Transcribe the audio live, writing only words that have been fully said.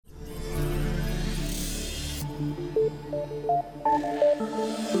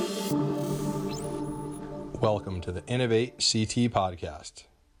Welcome to the Innovate CT podcast.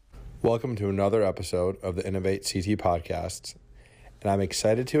 Welcome to another episode of the Innovate CT podcast. And I'm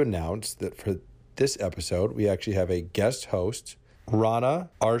excited to announce that for this episode, we actually have a guest host, Rana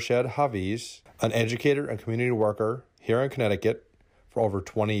Arshad Hafiz, an educator and community worker here in Connecticut for over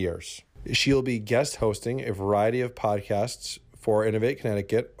 20 years. She'll be guest hosting a variety of podcasts for Innovate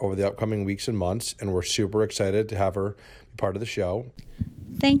Connecticut over the upcoming weeks and months, and we're super excited to have her be part of the show.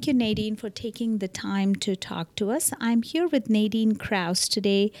 Thank you, Nadine, for taking the time to talk to us. I'm here with Nadine Kraus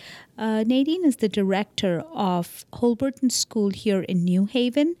today. Nadine is the director of Holberton School here in New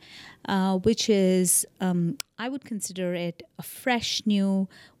Haven, which is, I would consider it a fresh new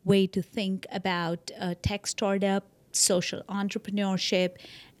way to think about tech startup, social entrepreneurship,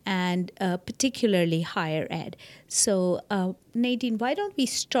 and particularly higher ed. So, Nadine, why don't we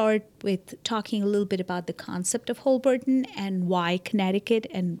start with talking a little bit about the concept of Holberton and why Connecticut,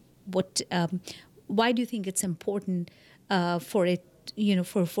 and why do you think it's important for it,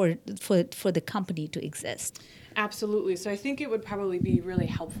 for the company to exist? Absolutely. So I think it would probably be really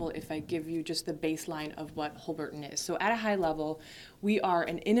helpful if I give you just the baseline of what Holberton is. So at a high level, we are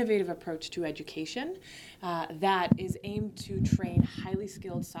an innovative approach to education that is aimed to train highly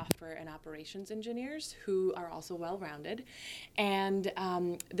skilled software and operations engineers who are also well-rounded. And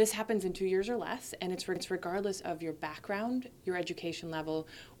this happens in 2 years or less, and it's regardless of your background, your education level,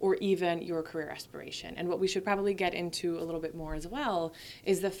 or even your career aspiration. And what we should probably get into a little bit more as well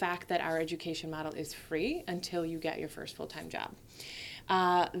is the fact that our education model is free until you get your first full-time job.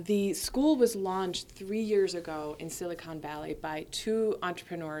 The school was launched 3 years ago in Silicon Valley by two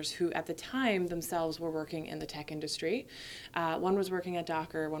entrepreneurs who at the time themselves were working in the tech industry. One was working at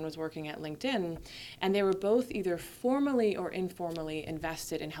Docker, one was working at LinkedIn, and they were both either formally or informally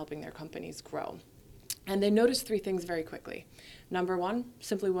invested in helping their companies grow. And they noticed three things very quickly. Number one,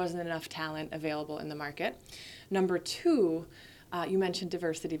 simply wasn't enough talent available in the market. Number two, you mentioned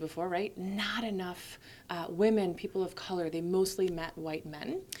diversity before, right? Not enough women, people of color. They mostly met white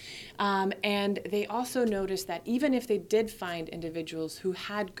men. And they also noticed that even if they did find individuals who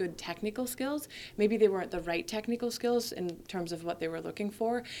had good technical skills, maybe they weren't the right technical skills in terms of what they were looking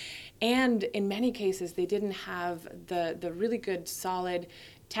for. And in many cases, they didn't have the really good, solid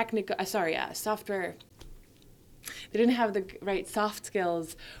software. They didn't have the right soft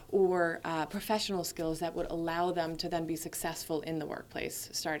skills or professional skills that would allow them to then be successful in the workplace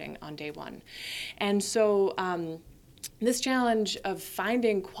starting on day one. And so this challenge of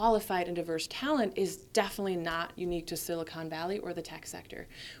finding qualified and diverse talent is definitely not unique to Silicon Valley or the tech sector.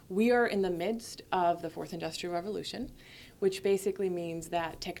 We are in the midst of the fourth industrial revolution, which basically means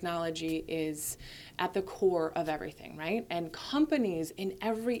that technology is at the core of everything, right? And companies in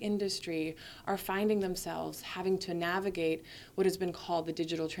every industry are finding themselves having to navigate what has been called the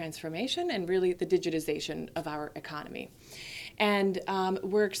digital transformation and really the digitization of our economy. And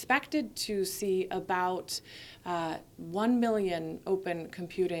we're expected to see about 1 million open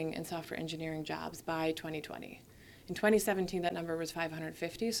computing and software engineering jobs by 2020. In 2017, that number was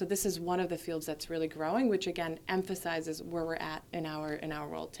 550. So this is one of the fields that's really growing, which again emphasizes where we're at in our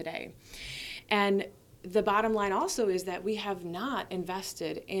world today. And the bottom line also is that we have not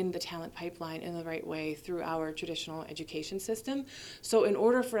invested in the talent pipeline in the right way through our traditional education system. So in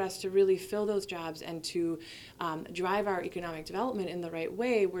order for us to really fill those jobs and to drive our economic development in the right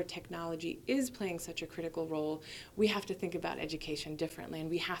way, where technology is playing such a critical role, we have to think about education differently, and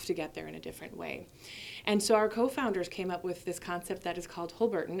we have to get there in a different way. And so our co-founders came up with this concept that is called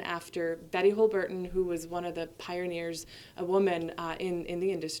Holberton, after Betty Holberton, who was one of the pioneers, a woman in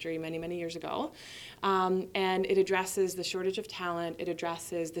the industry many, many years ago. And it addresses the shortage of talent, it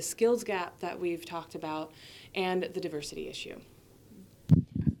addresses the skills gap that we've talked about, and the diversity issue.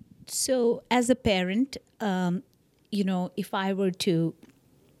 So as a parent, if I were to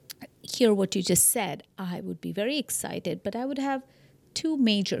hear what you just said, I would be very excited, but I would have two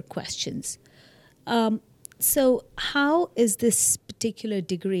major questions. So how is this particular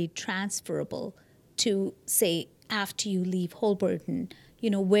degree transferable to, say, after you leave Holberton?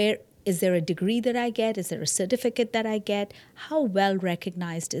 Where is there a degree that I get? Is there a certificate that I get? How well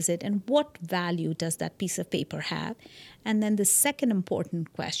recognized is it? And what value does that piece of paper have? And then the second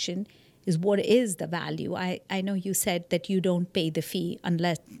important question is, what is the value? I know you said that you don't pay the fee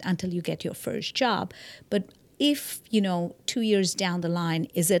until you get your first job. But if, 2 years down the line,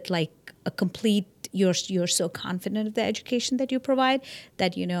 is it like a complete, you're so confident of the education that you provide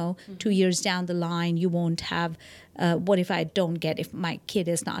that, 2 years down the line, you won't have, what if I don't get, if my kid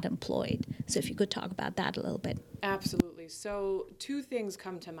is not employed? So if you could talk about that a little bit. Absolutely. So two things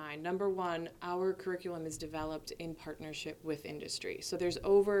come to mind. Number one, our curriculum is developed in partnership with industry. So there's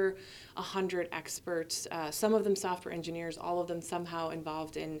over 100 experts, some of them software engineers, all of them somehow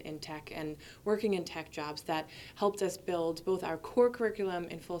involved in tech and working in tech jobs, that helped us build both our core curriculum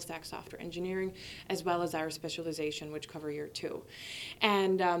in full stack software engineering as well as our specialization, which cover year 2.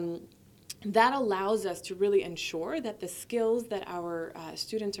 And that allows us to really ensure that the skills that our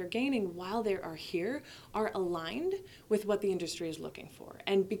students are gaining while they are here are aligned with what the industry is looking for.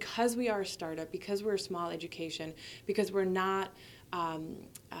 And because we are a startup, because we're a small education, because we're not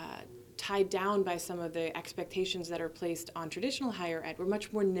tied down by some of the expectations that are placed on traditional higher ed, we're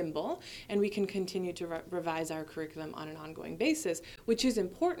much more nimble, and we can continue to revise our curriculum on an ongoing basis, which is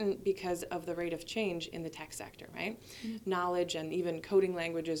important because of the rate of change in the tech sector, right? Mm-hmm. Knowledge and even coding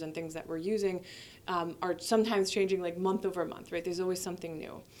languages and things that we're using are sometimes changing like month over month, right? There's always something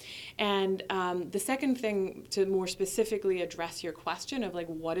new. And the second thing, to more specifically address your question of like,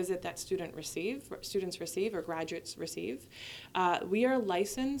 what is it that students receive or graduates receive? We are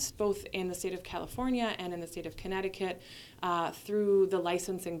licensed both in the state of California and in the state of Connecticut through the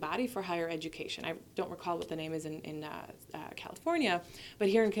licensing body for higher education. I don't recall what the name is in California, but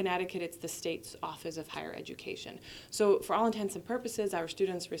here in Connecticut, it's the state's Office of Higher Education. So for all intents and purposes, our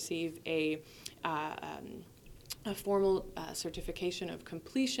students receive a formal certification of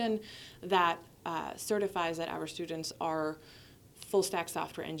completion that certifies that our students are full stack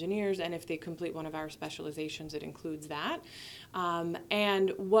software engineers, and if they complete one of our specializations, it includes that.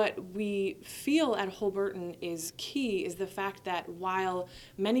 And what we feel at Holberton is key is the fact that while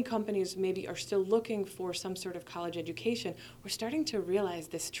many companies maybe are still looking for some sort of college education, we're starting to realize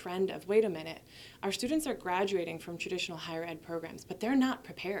this trend of, wait a minute, our students are graduating from traditional higher ed programs, but they're not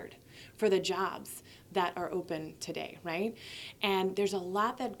prepared for the jobs that are open today, right? And there's a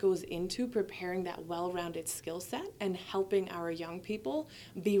lot that goes into preparing that well-rounded skill set and helping our young people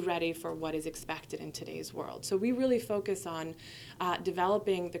be ready for what is expected in today's world. So we really focus on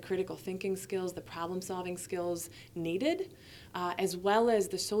developing the critical thinking skills, the problem-solving skills needed, as well as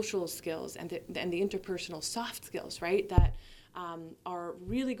the social skills and the interpersonal soft skills, right? That are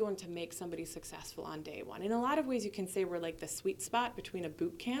really going to make somebody successful on day one. In a lot of ways, you can say we're like the sweet spot between a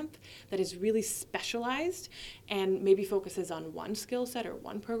boot camp that is really specialized and maybe focuses on one skill set or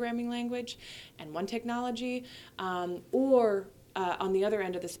one programming language and one technology, or on the other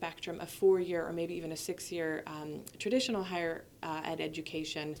end of the spectrum, a 4-year or maybe even a 6-year traditional higher ed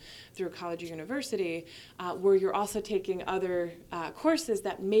education through a college or university, where you're also taking other courses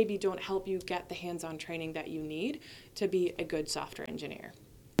that maybe don't help you get the hands-on training that you need to be a good software engineer.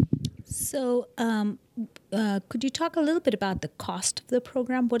 So could you talk a little bit about the cost of the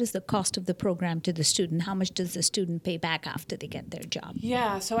program? What is the cost of the program to the student? How much does the student pay back after they get their job?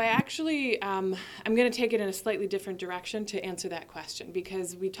 Yeah, so I actually, I'm going to take it in a slightly different direction to answer that question,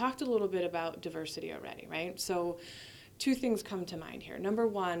 because we talked a little bit about diversity already, right? So two things come to mind here. Number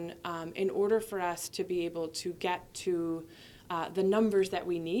one, in order for us to be able to get to the numbers that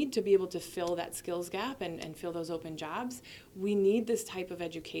we need to be able to fill that skills gap and fill those open jobs, we need this type of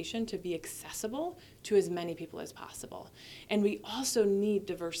education to be accessible to as many people as possible. And we also need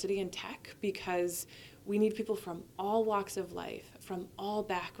diversity in tech, because we need people from all walks of life, from all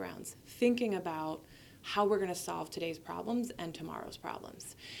backgrounds, thinking about how we're going to solve today's problems and tomorrow's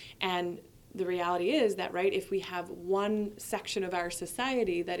problems. And the reality is that, right, if we have one section of our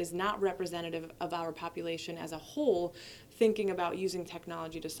society that is not representative of our population as a whole thinking about using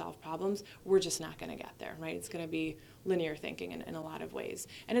technology to solve problems, we're just not going to get there, right? It's going to be linear thinking in a lot of ways.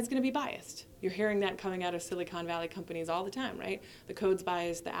 And it's going to be biased. You're hearing that coming out of Silicon Valley companies all the time, right? The code's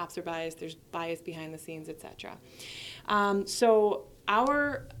biased, the apps are biased, there's bias behind the scenes, etc. So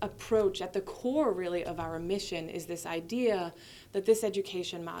our approach at the core, really, of our mission is this idea that this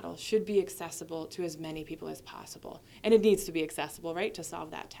education model should be accessible to as many people as possible. And it needs to be accessible, right, to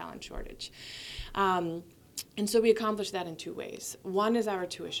solve that talent shortage. And so we accomplish that in two ways. One is our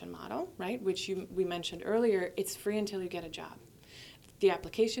tuition model, right, which we mentioned earlier. It's free until you get a job. The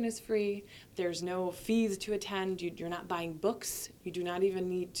application is free. There's no fees to attend. You're not buying books. You do not even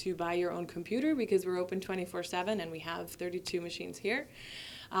need to buy your own computer, because we're open 24/7 and we have 32 machines here.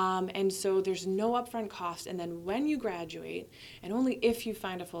 And so there's no upfront cost. And then when you graduate, and only if you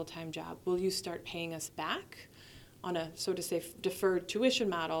find a full-time job, will you start paying us back on a, so to say, deferred tuition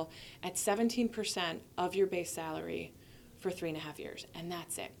model at 17% of your base salary for 3.5 years, and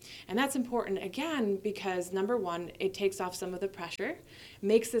that's it. And that's important, again, because number one, it takes off some of the pressure,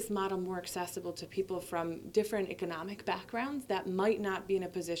 makes this model more accessible to people from different economic backgrounds that might not be in a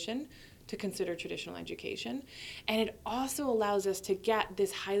position to consider traditional education. And it also allows us to get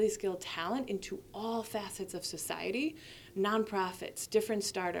this highly skilled talent into all facets of society, nonprofits, different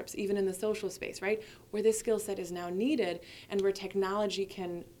startups, even in the social space, right? Where this skill set is now needed and where technology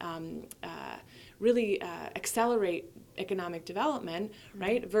can really accelerate economic development,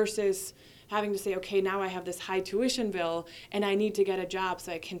 right? Versus having to say, okay, now I have this high tuition bill and I need to get a job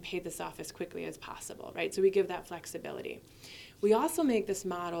so I can pay this off as quickly as possible, right? So we give that flexibility. We also make this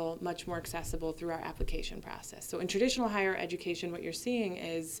model much more accessible through our application process. So in traditional higher education, what you're seeing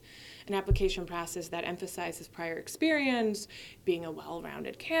is an application process that emphasizes prior experience, being a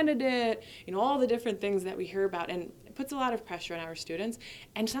well-rounded candidate, all the different things that we hear about, and it puts a lot of pressure on our students.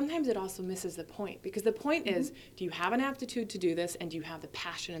 And sometimes it also misses the point, because the point is, do you have an aptitude to do this, and do you have the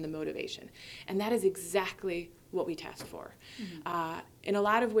passion and the motivation? And that is exactly what we test for. In a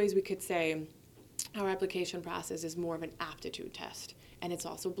lot of ways, we could say, our application process is more of an aptitude test, and it's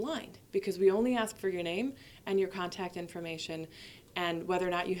also blind because we only ask for your name and your contact information and whether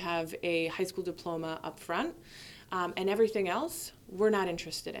or not you have a high school diploma up front, and everything else we're not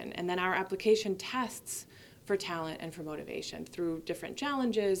interested in. And then our application tests for talent and for motivation through different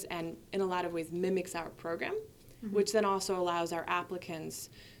challenges and in a lot of ways mimics our program, which then also allows our applicants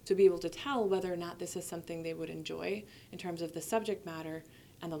to be able to tell whether or not this is something they would enjoy in terms of the subject matter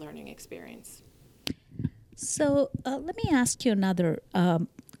and the learning experience. So let me ask you another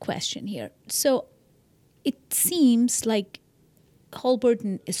question here. So it seems like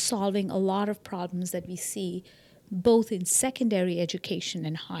Holberton is solving a lot of problems that we see both in secondary education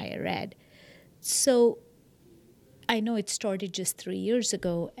and higher ed. So I know it started just 3 years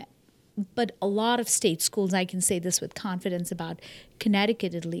ago, but a lot of state schools, I can say this with confidence about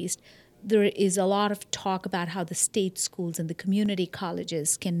Connecticut at least, there is a lot of talk about how the state schools and the community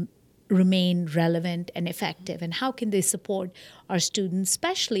colleges can remain relevant and effective, and how can they support our students,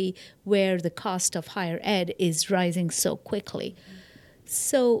 especially where the cost of higher ed is rising so quickly.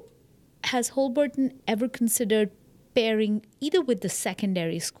 So has Holberton ever considered pairing either with the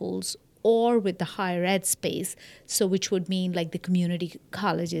secondary schools or with the higher ed space, so which would mean like the community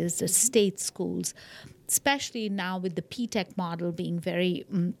colleges, the state schools, especially now with the P-TECH model being very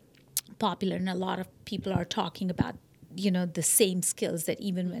popular, and a lot of people are talking about the same skills that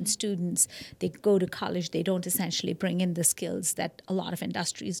even when students, they go to college, they don't essentially bring in the skills that a lot of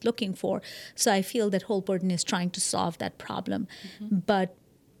industry is looking for. So I feel that Holberton is trying to solve that problem. But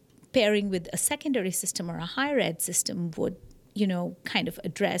pairing with a secondary system or a higher ed system would, kind of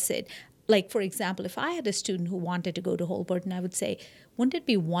address it. Like, for example, if I had a student who wanted to go to Holberton, I would say, wouldn't it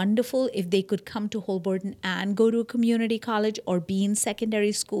be wonderful if they could come to Holberton and go to a community college, or be in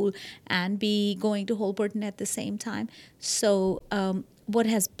secondary school and be going to Holberton at the same time? So what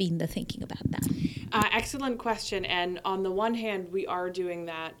has been the thinking about that? Excellent question. And on the one hand, we are doing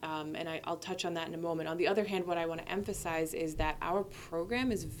that, and I'll touch on that in a moment. On the other hand, what I want to emphasize is that our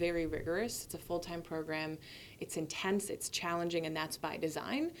program is very rigorous. It's a full-time program. It's intense, it's challenging, and that's by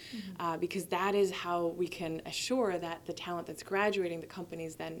design, because that is how we can assure that the talent that's graduating, the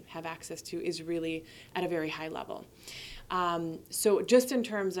companies then have access to, is really at a very high level. So just in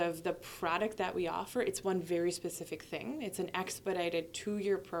terms of the product that we offer, it's one very specific thing. It's an expedited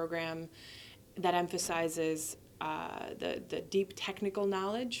 2-year program that emphasizes the deep technical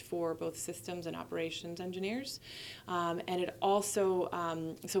knowledge for both systems and operations engineers. And it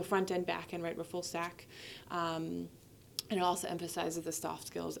also, so front end, back end, right, we're full stack. And it also emphasizes the soft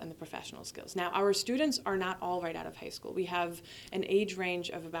skills and the professional skills. Now, our students are not all right out of high school. We have an age range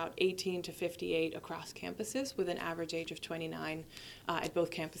of about 18 to 58 across campuses, with an average age of 29 at both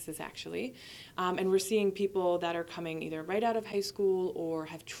campuses, actually. And we're seeing people that are coming either right out of high school or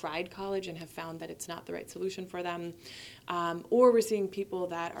have tried college and have found that it's not the right solution for them. Or we're seeing people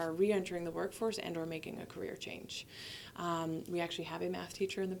that are re-entering the workforce and or making a career change. We actually have a math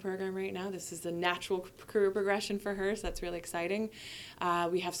teacher in the program right now. This is the natural career progression for her, so that's really exciting.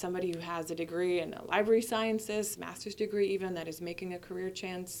 We have somebody who has a degree in library sciences, master's degree even, that is making a career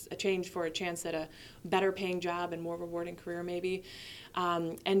change for a chance at a better paying job and more rewarding career maybe.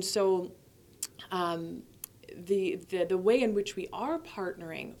 And so the way in which we are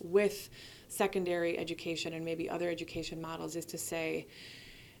partnering with secondary education and maybe other education models is to say,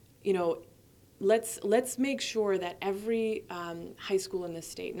 let's make sure that every high school in the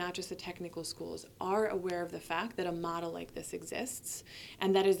state, not just the technical schools, are aware of the fact that a model like this exists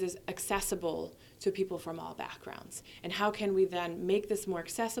and that it is accessible to people from all backgrounds. And how can we then make this more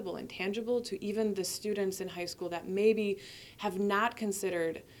accessible and tangible to even the students in high school that maybe have not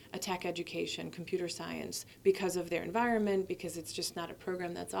considered a tech education, computer science, because of their environment, because it's just not a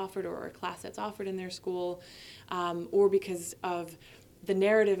program that's offered or a class that's offered in their school, or because of the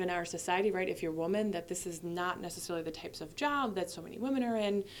narrative in our society, right, if you're a woman, that this is not necessarily the types of job that so many women are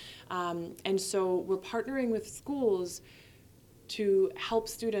in. And so we're partnering with schools to help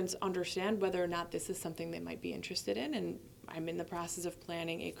students understand whether or not this is something they might be interested in. And I'm in the process of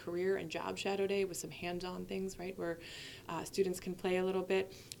planning a career and job shadow day with some hands-on things, right, where students can play a little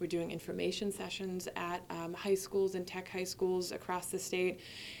bit. We're doing information sessions at high schools and tech high schools across the state,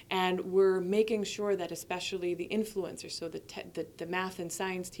 and we're making sure that especially the influencers, so the math and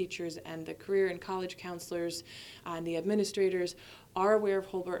science teachers and the career and college counselors and the administrators are aware of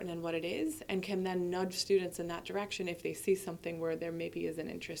Holberton and what it is, and can then nudge students in that direction if they see something where there maybe is an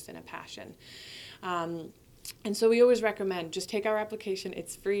interest and a passion. And so we always recommend just take our application.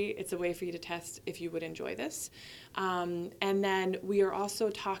 It's free. It's a way for you to test if you would enjoy this. And then we are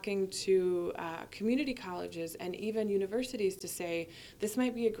also talking to community colleges and even universities to say this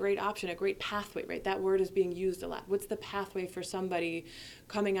might be a great option, a great pathway, right? That word is being used a lot. What's the pathway for somebody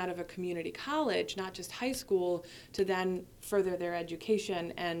coming out of a community college, not just high school, to then further their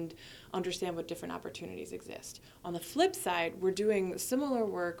education and understand what different opportunities exist? On the flip side, we're doing similar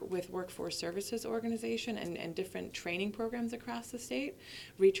work with Workforce Services Organization and different training programs across the state,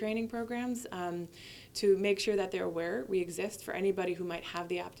 retraining programs, to make sure that they're aware we exist for anybody who might have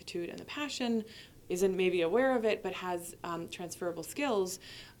the aptitude and the passion, isn't maybe aware of it, but has transferable skills,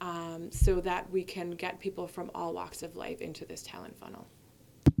 so that we can get people from all walks of life into this talent funnel.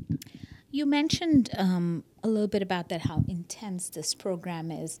 You mentioned a little bit about that, how intense this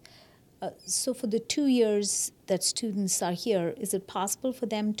program is. So for the 2 years that students are here, is it possible for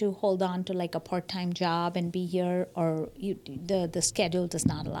them to hold on to like a part-time job and be here, or the schedule does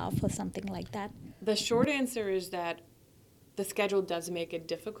not allow for something like that? The short answer is that the schedule does make it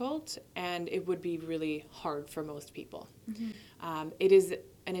difficult, and it would be really hard for most people. Mm-hmm. It is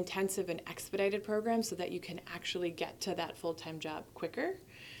an intensive and expedited program so that you can actually get to that full-time job quicker.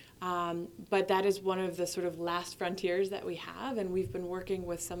 But that is one of the sort of last frontiers that we have, and we've been working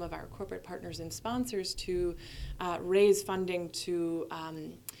with some of our corporate partners and sponsors to raise funding to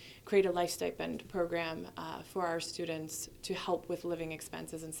create a life stipend program for our students to help with living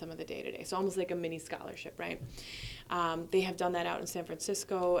expenses and some of the day-to-day. So almost like a mini scholarship, right? They have done that out in San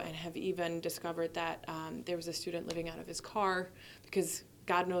Francisco and have even discovered that there was a student living out of his car because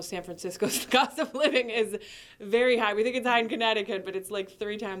God knows San Francisco's cost of living is very high. We think it's high in Connecticut, but it's like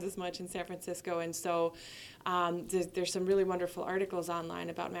 3 times as much in San Francisco. And so there's some really wonderful articles online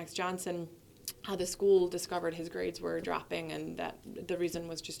about Max Johnson, how the school discovered his grades were dropping and that the reason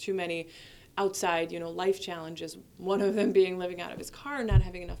was just too many outside, life challenges, one of them being living out of his car, not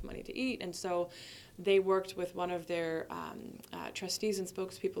having enough money to eat. And so they worked with one of their trustees and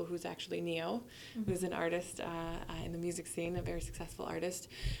spokespeople, who's actually Neo, who's an artist in the music scene, a very successful artist,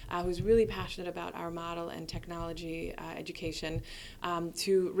 who's really passionate about our model and technology education,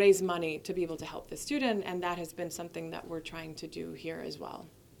 to raise money to be able to help the student. And that has been something that we're trying to do here as well.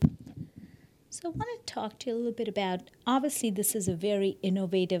 So I want to talk to you a little bit about, obviously this is a very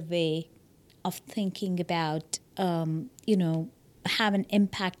innovative way of thinking about, have an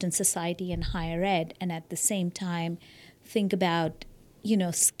impact in society and higher ed, and at the same time think about,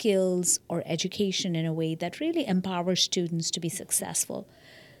 skills or education in a way that really empowers students to be successful.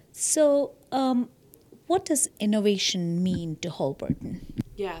 So what does innovation mean to Holberton?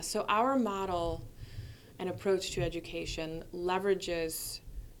 Yeah, so our model and approach to education leverages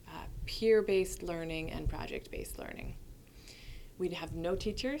peer-based learning and project-based learning. We have no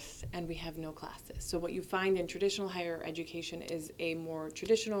teachers and we have no classes. So what you find in traditional higher education is a more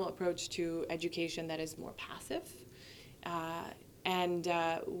traditional approach to education that is more passive. And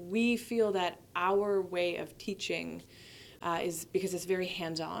we feel that our way of teaching is because it's very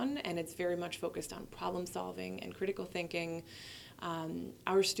hands-on and it's very much focused on problem solving and critical thinking.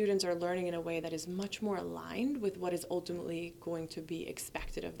 Our students are learning in a way that is much more aligned with what is ultimately going to be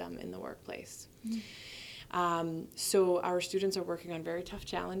expected of them in the workplace. So our students are working on very tough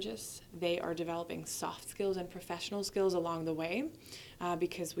challenges. They are developing soft skills and professional skills along the way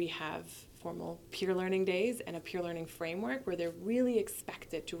because we have formal peer learning days and a peer learning framework where they're really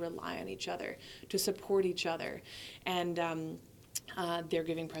expected to rely on each other, to support each other. And they're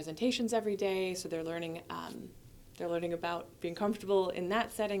giving presentations every day, so they're learning about being comfortable in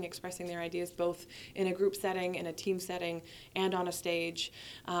that setting, expressing their ideas both in a group setting, in a team setting, and on a stage.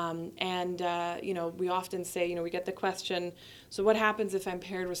 We often say, we get the question, So what happens if I'm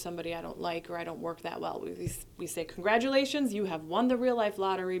paired with somebody I don't like or I don't work that well? We say, congratulations, you have won the real life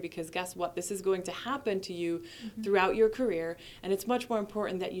lottery, because guess what? This is going to happen to you throughout your career. And it's much more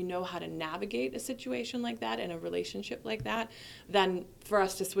important that you know how to navigate a situation like that and a relationship like that than for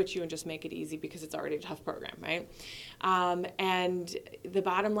us to switch you and just make it easy because it's already a tough program, right? And the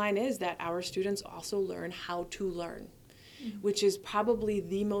bottom line is that our students also learn how to learn, which is probably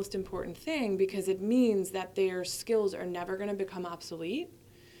the most important thing, because it means that their skills are never going to become obsolete.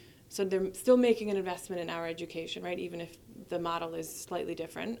 So they're still making an investment in our education, right? Even if the model is slightly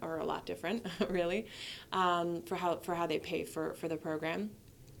different, or a lot different, really, for how they pay for the program.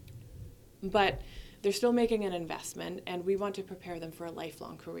 But they're still making an investment, and we want to prepare them for a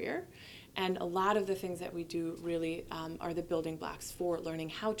lifelong career. And a lot of the things that we do really are the building blocks for learning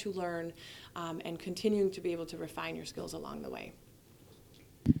how to learn and continuing to be able to refine your skills along the way.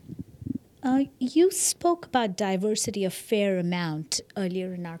 You spoke about diversity a fair amount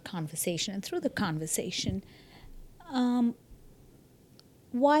earlier in our conversation and through the conversation. Why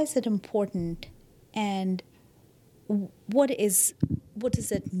is it important, and what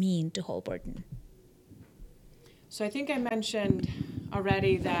does it mean to Holberton? So I think I mentioned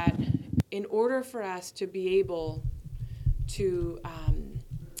already that in order for us to be able to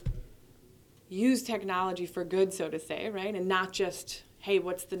use technology for good, so to say, right, and not just, hey,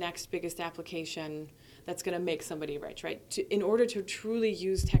 what's the next biggest application that's going to make somebody rich, right? In order to truly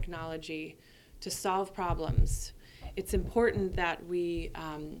use technology to solve problems, it's important that we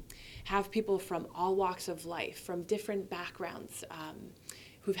have people from all walks of life, from different backgrounds,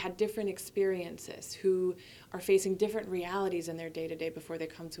 who've had different experiences, who are facing different realities in their day-to-day before they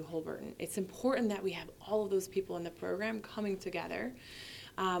come to Holberton. It's important that we have all of those people in the program coming together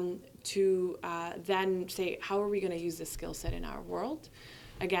to then say, how are we going to use this skill set in our world,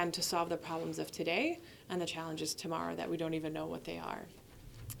 again, to solve the problems of today and the challenges tomorrow that we don't even know what they are.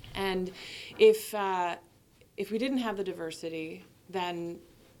 And if we didn't have the diversity, then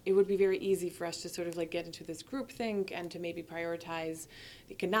it would be very easy for us to sort of like get into this groupthink and to maybe prioritize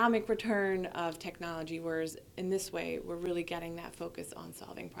the economic return of technology, whereas in this way, we're really getting that focus on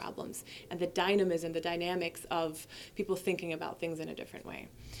solving problems and the dynamism, the dynamics of people thinking about things in a different way.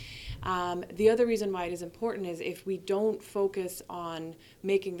 The other reason why it is important is if we don't focus on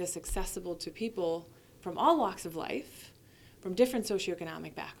making this accessible to people from all walks of life, from different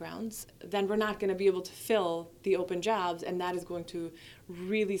socioeconomic backgrounds, then we're not going to be able to fill the open jobs, and that is going to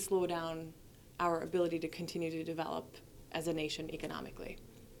really slow down our ability to continue to develop as a nation economically.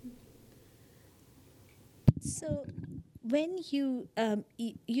 So when you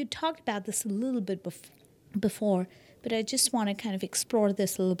talked about this a little bit before, but I just want to kind of explore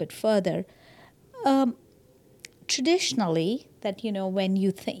this a little bit further. Traditionally, that, when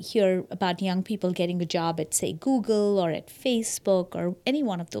you hear about young people getting a job at, say, Google or at Facebook or any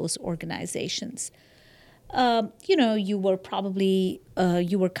one of those organizations, you were probably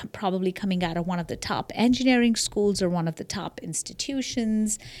coming out of one of the top engineering schools or one of the top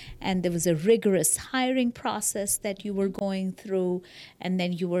institutions, and there was a rigorous hiring process that you were going through, and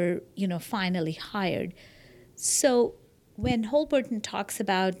then you were, finally hired. So when Holberton talks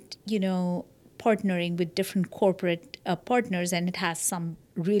about, partnering with different corporate partners, and it has some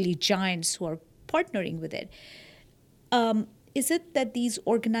really giants who are partnering with it. Is it that these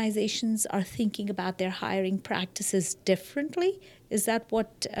organizations are thinking about their hiring practices differently? Is that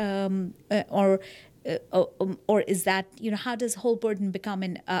what, or is that, how does Holberton become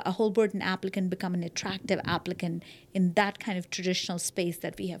a Holberton applicant become an attractive applicant in that kind of traditional space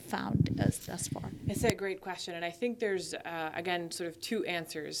that we have found thus far? It's a great question, and I think there's, again, sort of two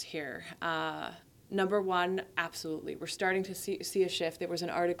answers here. Number one, absolutely. We're starting to see a shift. There was an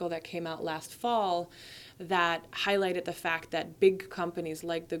article that came out last fall that highlighted the fact that big companies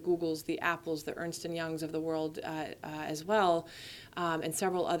like the Googles, the Apples, the Ernst & Youngs of the world as well, and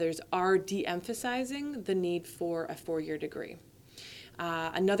several others are de-emphasizing the need for a 4-year degree.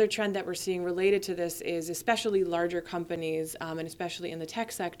 Another trend that we're seeing related to this is especially larger companies, and especially in the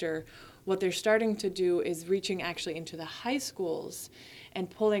tech sector, what they're starting to do is reaching actually into the high schools and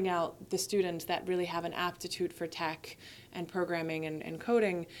pulling out the students that really have an aptitude for tech and programming and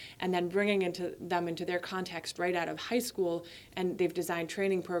coding, and then bringing them into their context right out of high school, and they've designed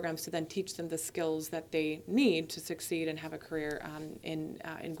training programs to then teach them the skills that they need to succeed and have a career in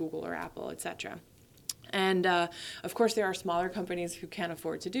Google or Apple, et cetera. And of course, there are smaller companies who can't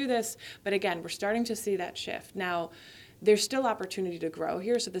afford to do this, but again, we're starting to see that shift. Now, there's still opportunity to grow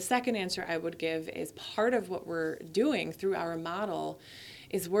here. So the second answer I would give is part of what we're doing through our model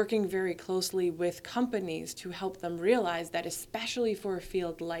is working very closely with companies to help them realize that, especially for a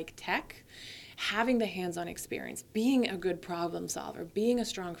field like tech, having the hands-on experience, being a good problem solver, being a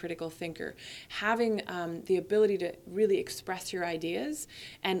strong critical thinker, having the ability to really express your ideas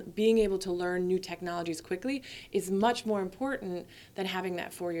and being able to learn new technologies quickly is much more important than having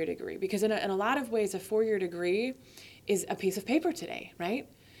that four-year degree. Because in a lot of ways, a four-year degree is a piece of paper today, right?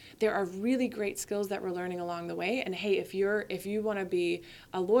 There are really great skills that we're learning along the way. And hey, if you want to be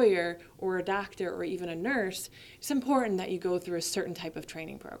a lawyer or a doctor or even a nurse, it's important that you go through a certain type of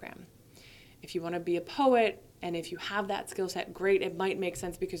training program. If you want to be a poet and if you have that skill set, great, it might make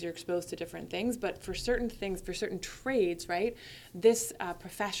sense because you're exposed to different things. But for certain things, for certain trades, right, this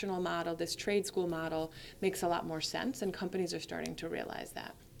professional model, this trade school model makes a lot more sense, and companies are starting to realize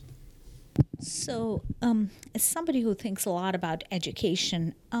that. So, as somebody who thinks a lot about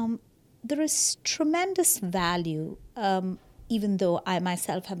education, there is tremendous value. Even though I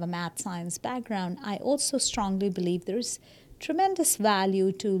myself have a math science background, I also strongly believe there's tremendous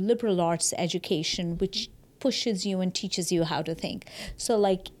value to liberal arts education, which pushes you and teaches you how to think. So,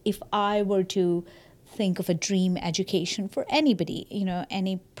 like, if I were to think of a dream education for anybody,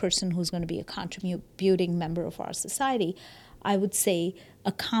 any person who's going to be a contributing member of our society, I would say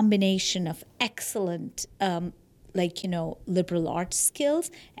a combination of excellent, liberal arts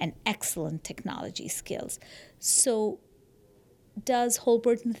skills and excellent technology skills. So, does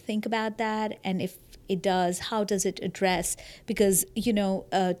Holberton think about that? And if it does, how does it address? Because,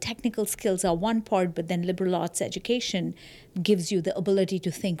 technical skills are one part, but then liberal arts education gives you the ability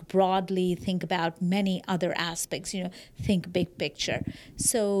to think broadly, think about many other aspects, think big picture.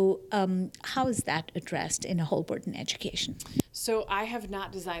 So how is that addressed in a Holberton education? So I have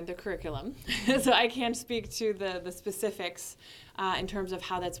not designed the curriculum, so I can't speak to the specifics in terms of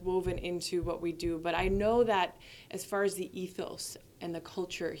how that's woven into what we do. But I know that as far as the ethos and the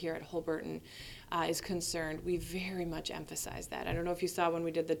culture here at Holberton is concerned, we very much emphasize that. I don't know if you saw when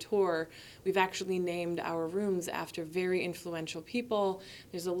we did the tour, we've actually named our rooms after very influential people.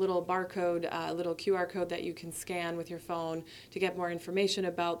 There's a little barcode, a little QR code that you can scan with your phone to get more information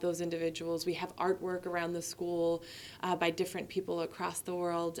about those individuals. We have artwork around the school by different people across the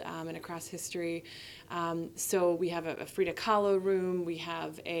world and across history. So we have a Frida Kahlo room, we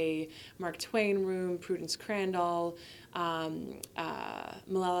have a Mark Twain room, Prudence Crandall, Malala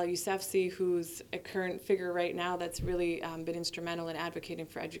Yousafzai, who's a current figure right now that's really been instrumental in advocating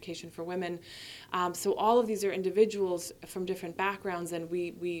for education for women. So all of these are individuals from different backgrounds, and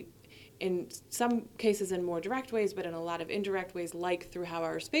we in some cases in more direct ways, but in a lot of indirect ways, like through how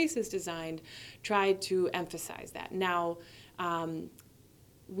our space is designed, try to emphasize that. Now,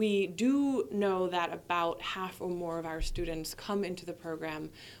 we do know that about half or more of our students come into the program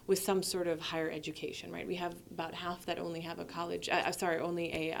with some sort of higher education, right? We have about half that only have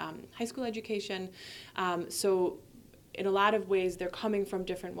only a high school education. So in a lot of ways, they're coming from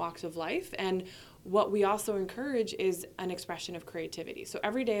different walks of life. And what we also encourage is an expression of creativity. So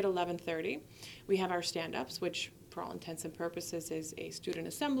every day at 11:30, we have our stand-ups, which for all intents and purposes is a student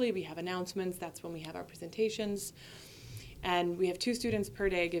assembly. We have announcements. That's when we have our presentations. And we have 2 students per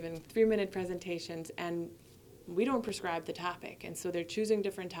day giving 3-minute presentations, and we don't prescribe the topic. And so they're choosing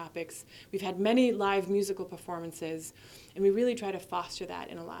different topics. We've had many live musical performances, and we really try to foster that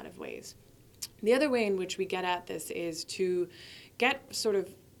in a lot of ways. The other way in which we get at this is to get sort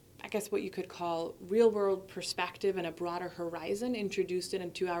of, I guess what you could call real-world perspective and a broader horizon introduced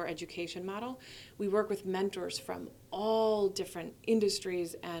into our education model. We work with mentors from all different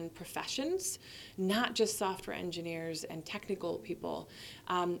industries and professions, not just software engineers and technical people,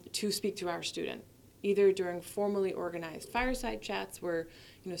 to speak to our student, either during formally organized fireside chats where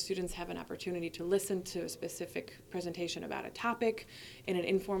students have an opportunity to listen to a specific presentation about a topic in an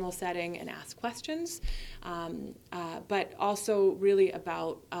informal setting and ask questions, but also really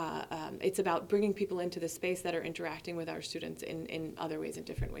about it's about bringing people into the space that are interacting with our students in other ways, in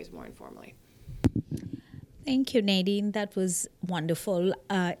different ways, more informally. Thank you, Nadine. That was wonderful.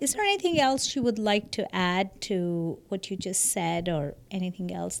 Is there anything else you would like to add to what you just said, or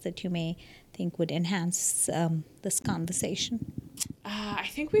anything else that you may think would enhance this conversation? I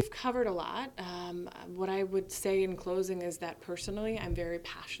think we've covered a lot. What I would say in closing is that personally, I'm very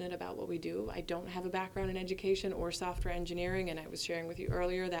passionate about what we do. I don't have a background in education or software engineering, and I was sharing with you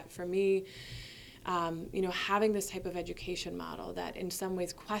earlier that for me, having this type of education model that in some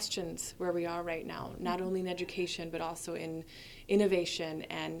ways questions where we are right now, not only in education, but also in innovation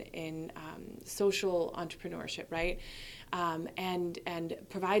and in social entrepreneurship, right? And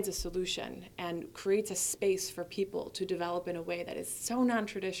provides a solution and creates a space for people to develop in a way that is so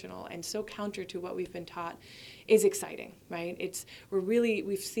non-traditional and so counter to what we've been taught is exciting, right?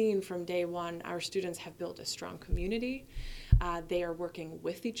 We've seen from day one, our students have built a strong community. They are working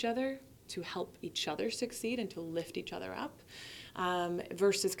with each other to help each other succeed and to lift each other up,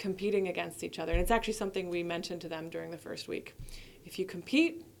 versus competing against each other. And it's actually something we mentioned to them during the first week. If you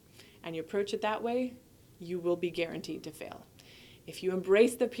compete and you approach it that way, you will be guaranteed to fail. If you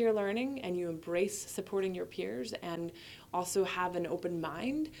embrace the peer learning and you embrace supporting your peers and also have an open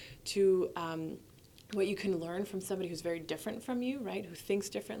mind to what you can learn from somebody who's very different from you, right, who thinks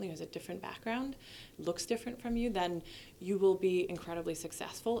differently, who has a different background, looks different from you, then you will be incredibly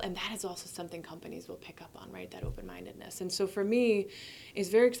successful. And that is also something companies will pick up on, right, that open-mindedness. And so for me, it's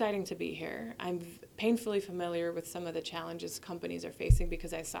very exciting to be here. I'm painfully familiar with some of the challenges companies are facing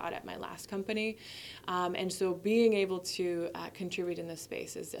because I saw it at my last company. And so being able to contribute in this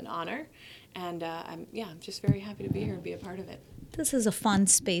space is an honor. And I'm just very happy to be here and be a part of it. This is a fun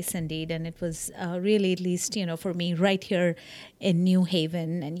space indeed, and it was really, at least, for me, right here in New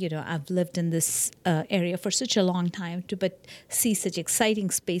Haven, and, I've lived in this area for such a long time, but see such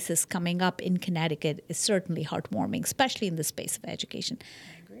exciting spaces coming up in Connecticut is certainly heartwarming, especially in the space of education.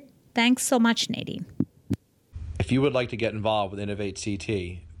 I agree. Thanks so much, Nadine. If you would like to get involved with Innovate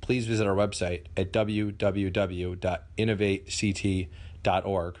CT, please visit our website at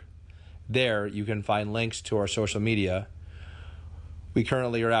www.innovatect.org. There, you can find links to our social media. We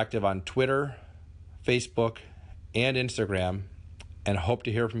currently are active on Twitter, Facebook, and Instagram, and hope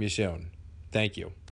to hear from you soon. Thank you.